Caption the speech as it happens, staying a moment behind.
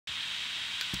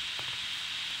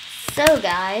So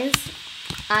guys,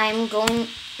 I'm going,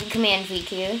 Command Freak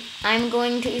here, I'm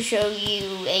going to show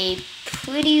you a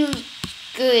pretty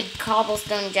good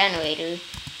cobblestone generator.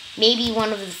 Maybe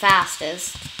one of the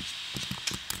fastest.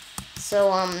 So,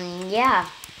 yeah.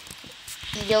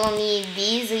 You'll need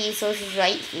these resources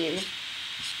right here.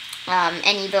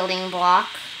 Any building block.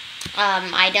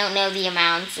 I don't know the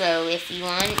amount, so if you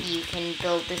want, you can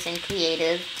build this in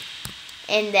creative.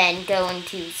 And then go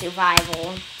into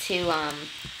survival to,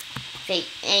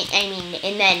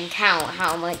 and then count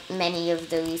how many of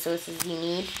the resources you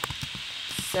need.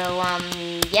 So,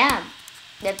 yeah,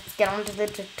 let's get on to the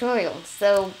tutorial.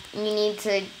 So, you need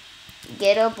to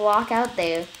get a block out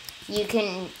there. You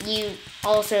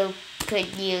also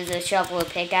could use a shovel or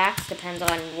pickaxe, depends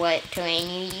on what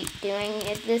terrain you're doing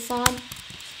this on.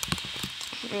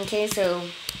 Okay, so,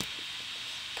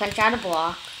 punch out a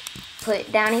block,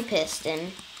 put down a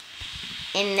piston,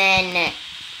 and then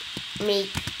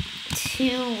make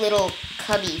two little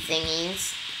cubby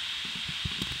thingies.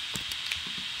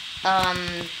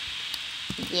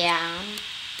 Yeah.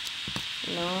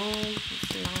 No,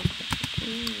 it's not.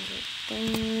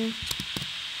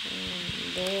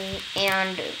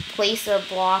 And place a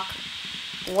block,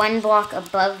 one block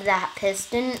above that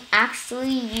piston. Actually,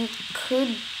 you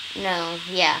could, no,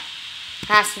 yeah.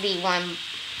 Has to be one.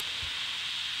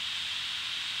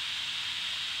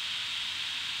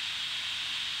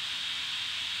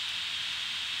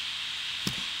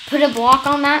 Put a block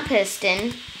on that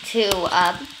piston, two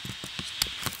up.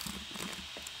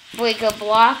 Break a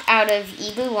block out of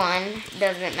either one,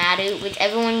 doesn't matter.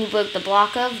 Whichever one you broke the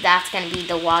block of, that's going to be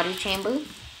the water chamber.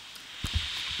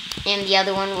 And the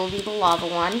other one will be the lava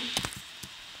one.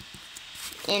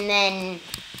 And then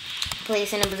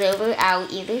place an observer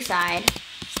out either side.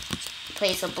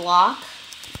 Place a block.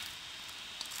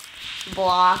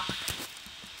 Block.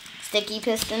 Sticky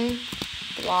piston.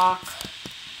 Block.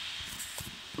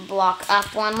 Block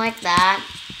up one like that.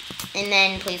 And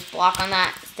then place block on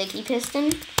that sticky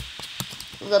piston.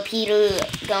 Repeater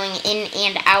going in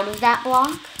and out of that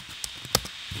block.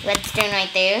 Redstone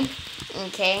right there.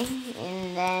 Okay,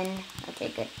 and then, okay,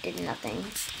 good, did nothing.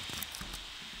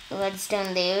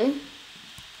 Redstone there.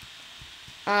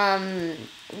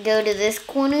 Go to this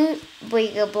corner,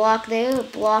 break a block there,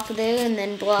 and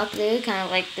then block there, kind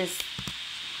of like this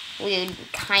weird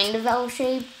kind of L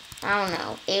shape. I don't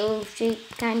know, arrow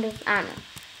shape, kind of, I don't know.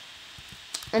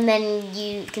 And then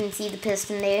you can see the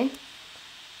piston there.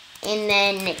 And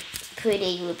then put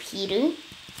a repeater,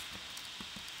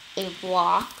 a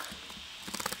block,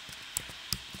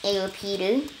 a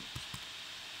repeater,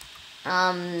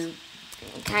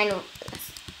 kind of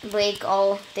break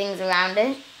all things around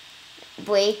it,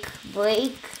 break,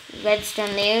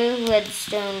 redstone there,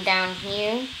 redstone down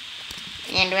here,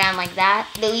 and around like that.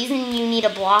 The reason you need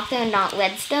a block there and not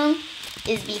redstone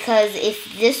is because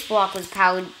if this block was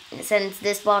powered, since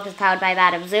this block is powered by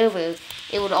that observer,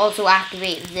 it would also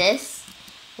activate this,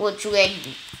 which would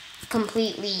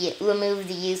completely remove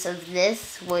the use of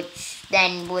this, which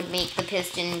then would make the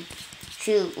piston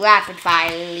shoot rapid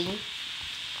firely.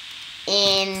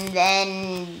 And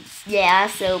then, yeah,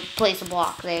 so place a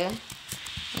block there.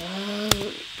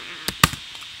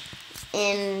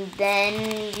 And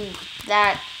then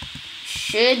that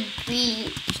should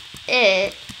be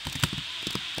it.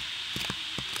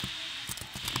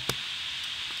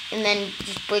 And then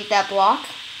just break that block.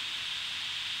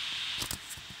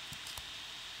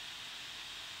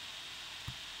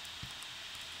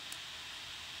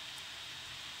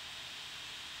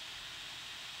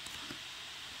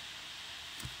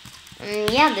 And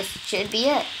yeah, this should be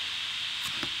it.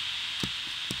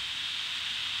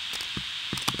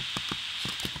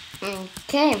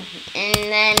 Okay, and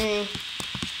then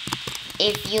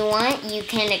if you want, you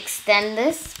can extend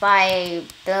this by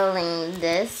building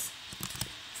this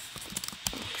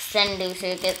extender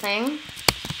circuit thing.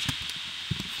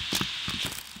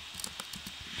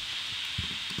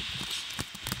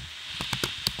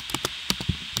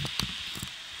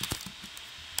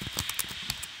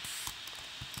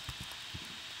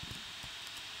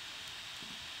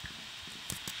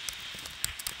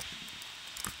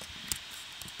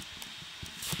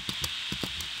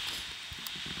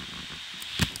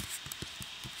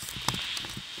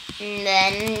 And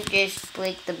then just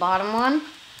break the bottom one.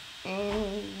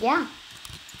 And yeah,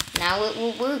 now it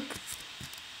will work.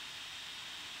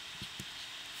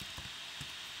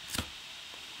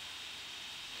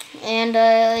 And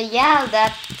yeah,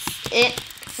 that's it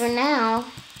for now.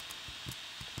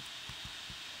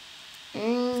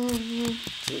 And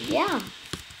yeah.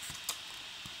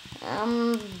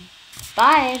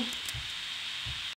 Bye.